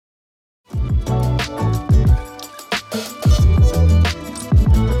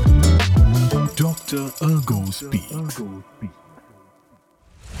Dr. Ergo Speaks.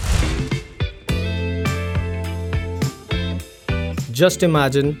 Just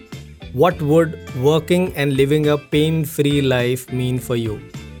imagine what would working and living a pain-free life mean for you.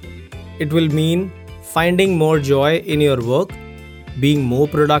 It will mean finding more joy in your work, being more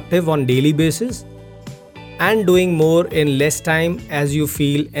productive on daily basis, and doing more in less time as you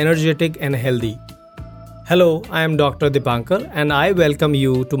feel energetic and healthy. Hello, I am Dr. Dipankar and I welcome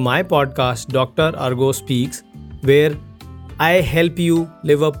you to my podcast Dr. Argo Speaks, where I help you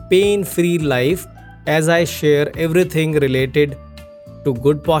live a pain-free life as I share everything related to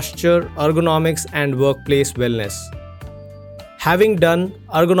good posture, ergonomics and workplace wellness. Having done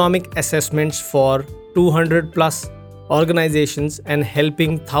ergonomic assessments for 200 plus organizations and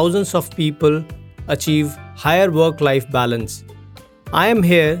helping thousands of people achieve higher work-life balance, I am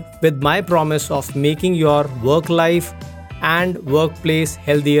here with my promise of making your work life and workplace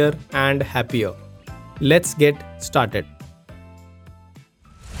healthier and happier. Let's get started.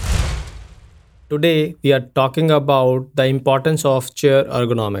 Today, we are talking about the importance of chair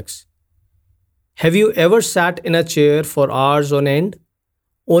ergonomics. Have you ever sat in a chair for hours on end,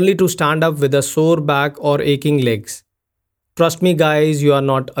 only to stand up with a sore back or aching legs? Trust me, guys, you are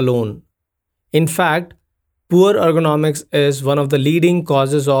not alone. In fact, poor ergonomics is one of the leading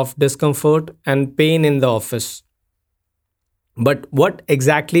causes of discomfort and pain in the office. But what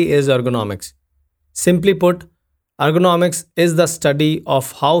exactly is ergonomics? Simply put, ergonomics is the study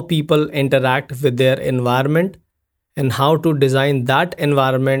of how people interact with their environment and how to design that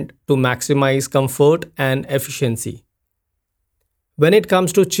environment to maximize comfort and efficiency. When it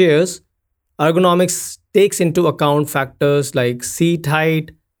comes to chairs, ergonomics takes into account factors like seat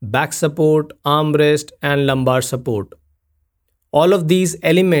height, back support, armrest, and lumbar support. All of these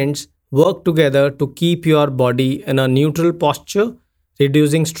elements work together to keep your body in a neutral posture,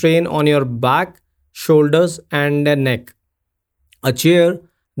 reducing strain on your back, shoulders, and the neck. A chair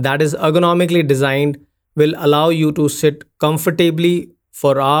that is ergonomically designed will allow you to sit comfortably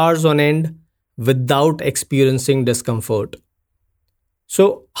for hours on end without experiencing discomfort.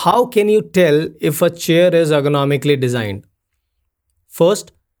 So, how can you tell if a chair is ergonomically designed?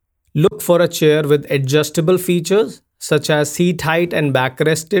 First, look for a chair with adjustable features such as seat height and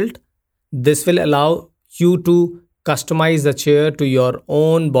backrest tilt. This will allow you to customize the chair to your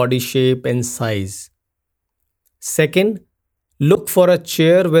own body shape and size. Second, look for a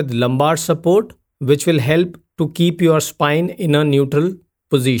chair with lumbar support, which will help to keep your spine in a neutral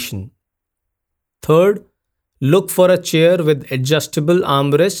position. Third, look for a chair with adjustable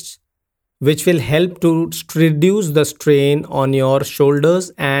armrests, which will help to reduce the strain on your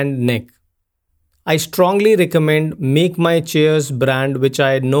shoulders and neck. I strongly recommend Make My Chairs brand, which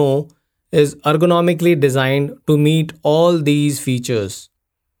I know is ergonomically designed to meet all these features.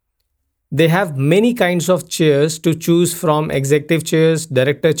 They have many kinds of chairs to choose from: executive chairs,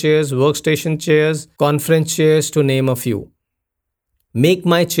 director chairs, workstation chairs, conference chairs, to name a few. Make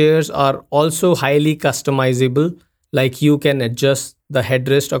My Chairs are also highly customizable, like you can adjust the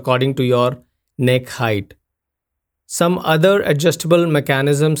headrest according to your neck height. Some other adjustable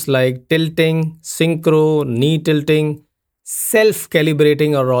mechanisms like tilting, synchro, knee tilting,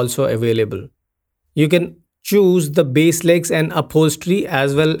 self-calibrating are also available. You can choose the base legs and upholstery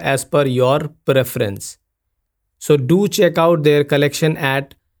as well as per your preference. So do check out their collection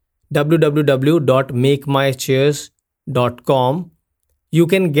at www.makemychairs.com. You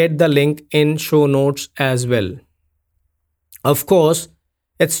can get the link in show notes as well. Of course,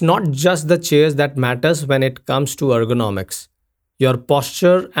 it's not just the chairs that matters when it comes to ergonomics. Your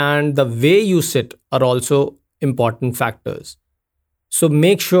posture and the way you sit are also important factors. So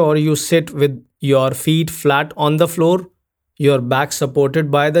make sure you sit with your feet flat on the floor, your back supported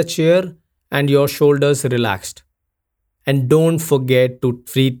by the chair, and your shoulders relaxed. And don't forget to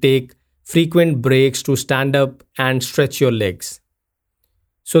take frequent breaks to stand up and stretch your legs.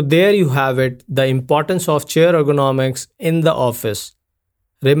 So there you have it, the importance of chair ergonomics in the office.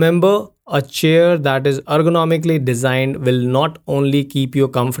 Remember, a chair that is ergonomically designed will not only keep you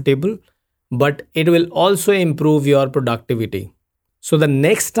comfortable, but it will also improve your productivity. So the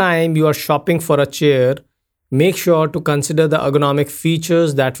next time you are shopping for a chair, make sure to consider the ergonomic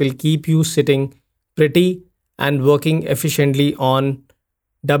features that will keep you sitting pretty and working efficiently on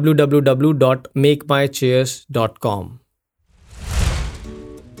www.makemychairs.com.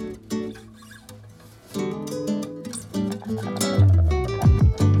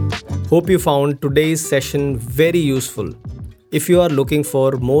 Hope you found today's session very useful. If you are looking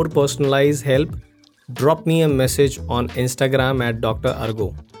for more personalized help, drop me a message on Instagram at Dr.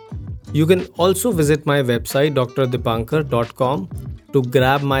 Argo. You can also visit my website drdipankar.com to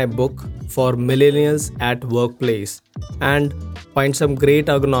grab my book for millennials at workplace and find some great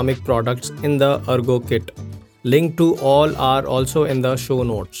ergonomic products in the Ergo kit. Link to all are also in the show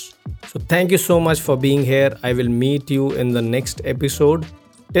notes. So thank you so much for being here. I will meet you in the next episode.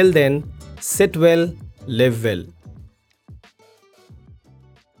 Till then, sit well, live well.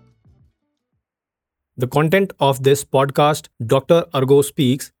 The content of this podcast, Dr. Argo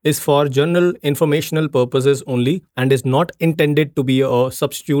Speaks, is for general informational purposes only and is not intended to be a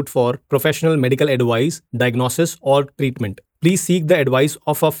substitute for professional medical advice, diagnosis, or treatment. Please seek the advice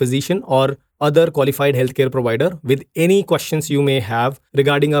of a physician or other qualified healthcare provider with any questions you may have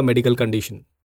regarding a medical condition.